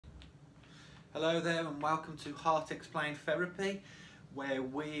Hello there and welcome to Heart Explained Therapy, where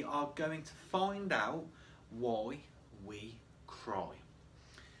we are going to find out why we cry.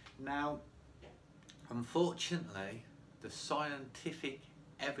 Now, unfortunately, the scientific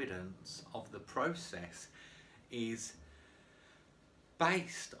evidence of the process is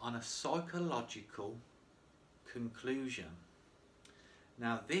based on a psychological conclusion.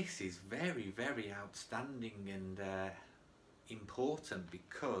 Now, this is very, very outstanding and important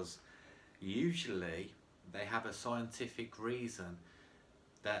because usually they have a scientific reason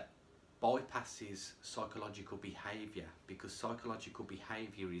that bypasses psychological behaviour, because psychological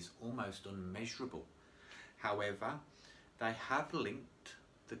behaviour is almost unmeasurable. However, they have linked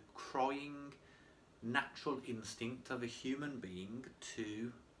the crying natural instinct of a human being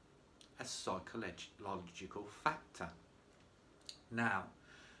to a psychological factor. Now,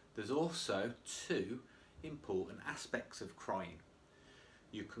 there's also two important aspects of crying.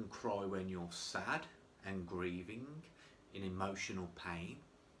 You can cry when you're sad and grieving in emotional pain.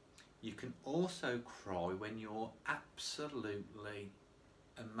 You can also cry when you're absolutely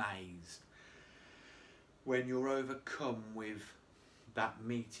amazed, when you're overcome with that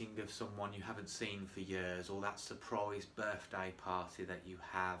meeting of someone you haven't seen for years, or that surprise birthday party that you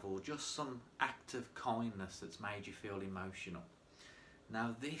have, or just some act of kindness that's made you feel emotional.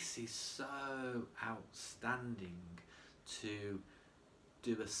 Now, this is so outstanding to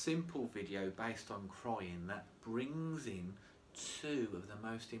do a simple video based on crying that brings in two of the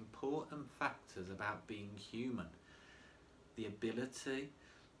most important factors about being human: the ability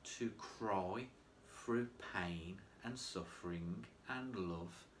to cry through pain and suffering and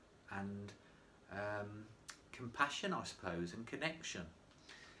love and compassion, I suppose, and connection.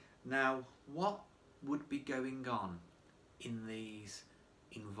 Now, what would be going on in these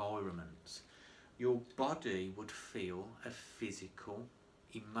environments? Your body would feel a physical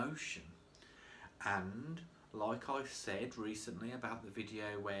emotion, and like I said recently about the video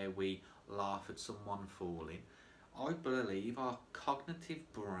where we laugh at someone falling, I believe our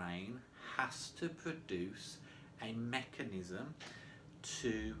cognitive brain has to produce a mechanism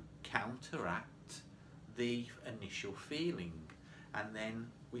to counteract the initial feeling, and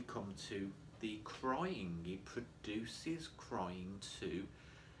then we come to the crying. It produces crying to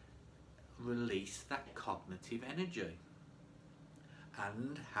release that cognitive energy.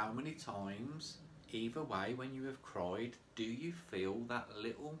 And how many times, either way, when you have cried, do you feel that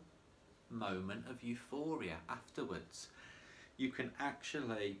little moment of euphoria afterwards? You can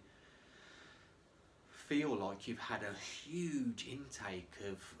actually feel like you've had a huge intake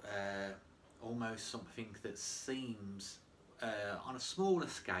of almost something that seems on a smaller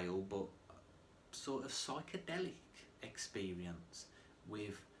scale but sort of psychedelic experience.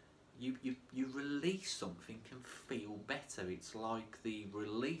 With you release something and feel better. It's like the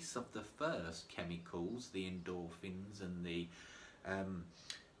release of the first chemicals, the endorphins and the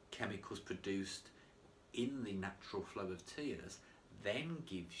chemicals produced in the natural flow of tears, then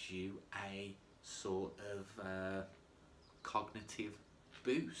gives you a sort of cognitive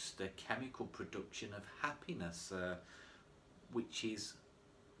boost, a chemical production of happiness, which is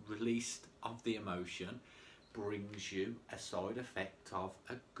released of the emotion, brings you a side effect of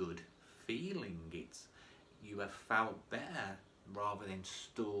a good feeling. You have felt better rather than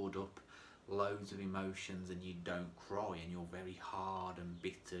stored up loads of emotions and you don't cry and you're very hard and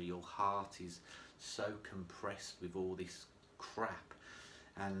bitter. Your heart is so compressed with all this crap.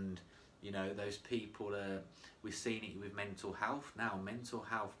 And you know, those people, we're seeing it with mental health now. Mental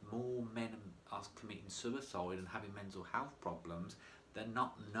health, more men are committing suicide and having mental health problems. They're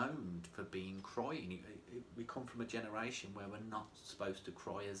not known for being crying. We come from a generation where we're not supposed to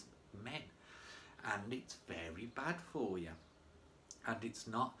cry as men, and it's very bad for you, and it's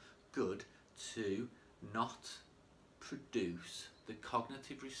not good to not produce the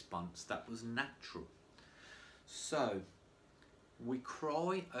cognitive response that was natural. So we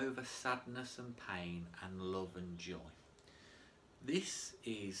cry over sadness and pain and love and joy. This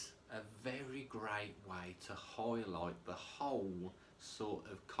is a very great way to highlight the whole sort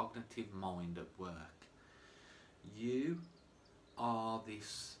of cognitive mind at work. You are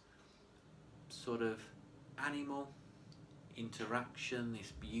this sort of animal interaction,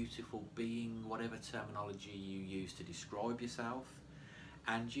 this beautiful being, whatever terminology you use to describe yourself,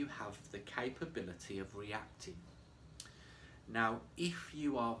 and you have the capability of reacting. Now, if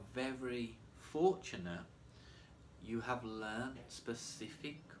you are very fortunate, you have learned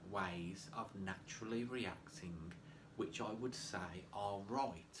specific ways of naturally reacting, which I would say are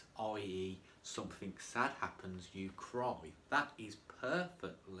right, i.e. something sad happens, you cry. That is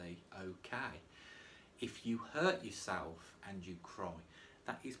perfectly okay. If you hurt yourself and you cry,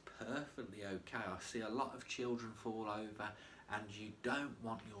 That is perfectly okay. I see a lot of children fall over, and you don't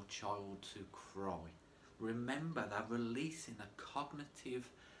want your child to cry. Remember, they're releasing a cognitive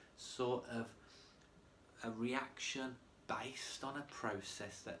sort of a reaction based on a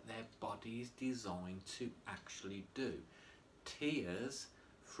process that their body is designed to actually do. Tears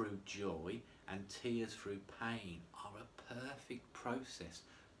through joy and tears through pain are a perfect process.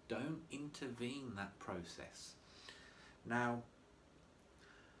 Don't intervene that process. Now,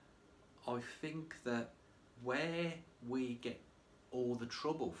 I think that where we get all the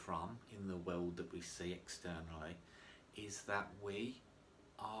trouble from in the world that we see externally is that we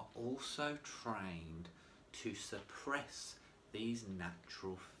are also trained to suppress these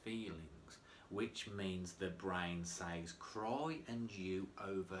natural feelings, which means the brain says cry and you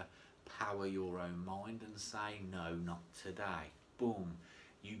overpower your own mind and say no, not today. Boom,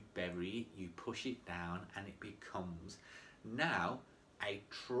 you bury it, you push it down, and it becomes now a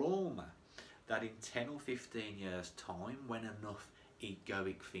trauma that in 10 or 15 years time, when enough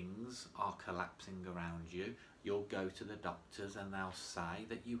egoic things are collapsing around you, you'll go to the doctors and they'll say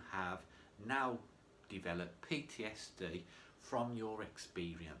that you have now developed PTSD from your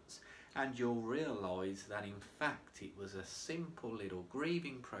experience, and you'll realise that in fact it was a simple little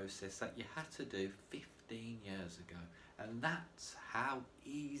grieving process that you had to do 15 years ago. And that's how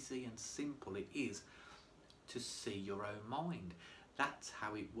easy and simple it is to see your own mind. That's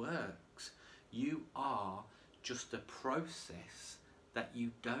how it works. You are just a process that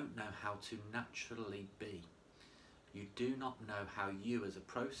you don't know how to naturally be. You do not know how you as a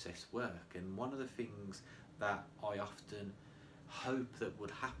process work. And one of the things that I often hope that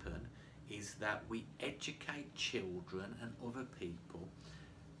would happen is that we educate children and other people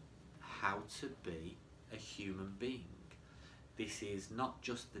how to be a human being. This is not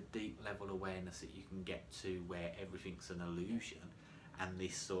just the deep level awareness that you can get to where everything's an illusion and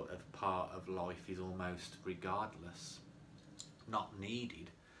this sort of part of life is almost regardless, not needed,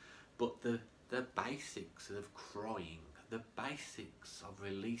 but the basics of crying, the basics of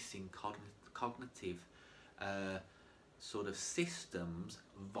releasing cognitive sort of systems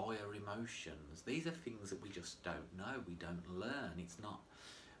via emotions. These are things that we just don't know, we don't learn. It's not,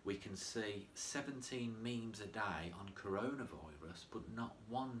 we can see 17 memes a day on coronavirus, but not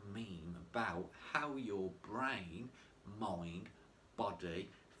one meme about how your brain, mind, body,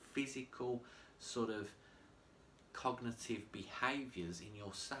 physical sort of cognitive behaviours in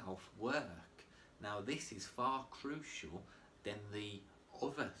yourself work. Now this is far crucial than the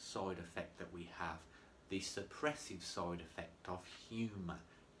other side effect that we have, the suppressive side effect of humour,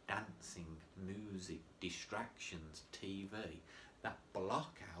 dancing, music, distractions, TV, that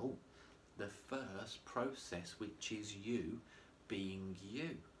block out the first process, which is you being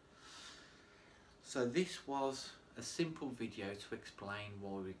you. So this was a simple video to explain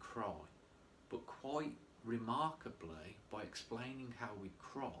why we cry, but quite remarkably, by explaining how we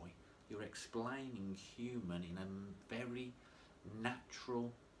cry, you're explaining human in a very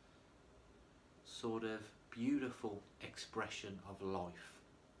natural, sort of beautiful expression of life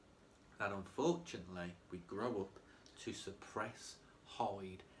that unfortunately we grow up to suppress,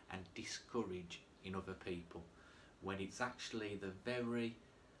 hide and discourage in other people, when it's actually the very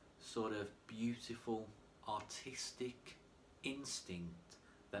sort of beautiful artistic instinct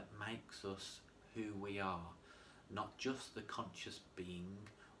that makes us who we are, not just the conscious being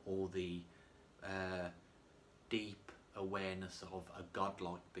or the deep awareness of a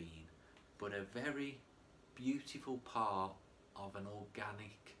godlike being, but a very beautiful part of an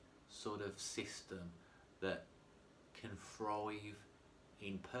organic sort of system that can thrive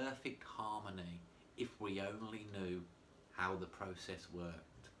in perfect harmony if we only knew how the process works.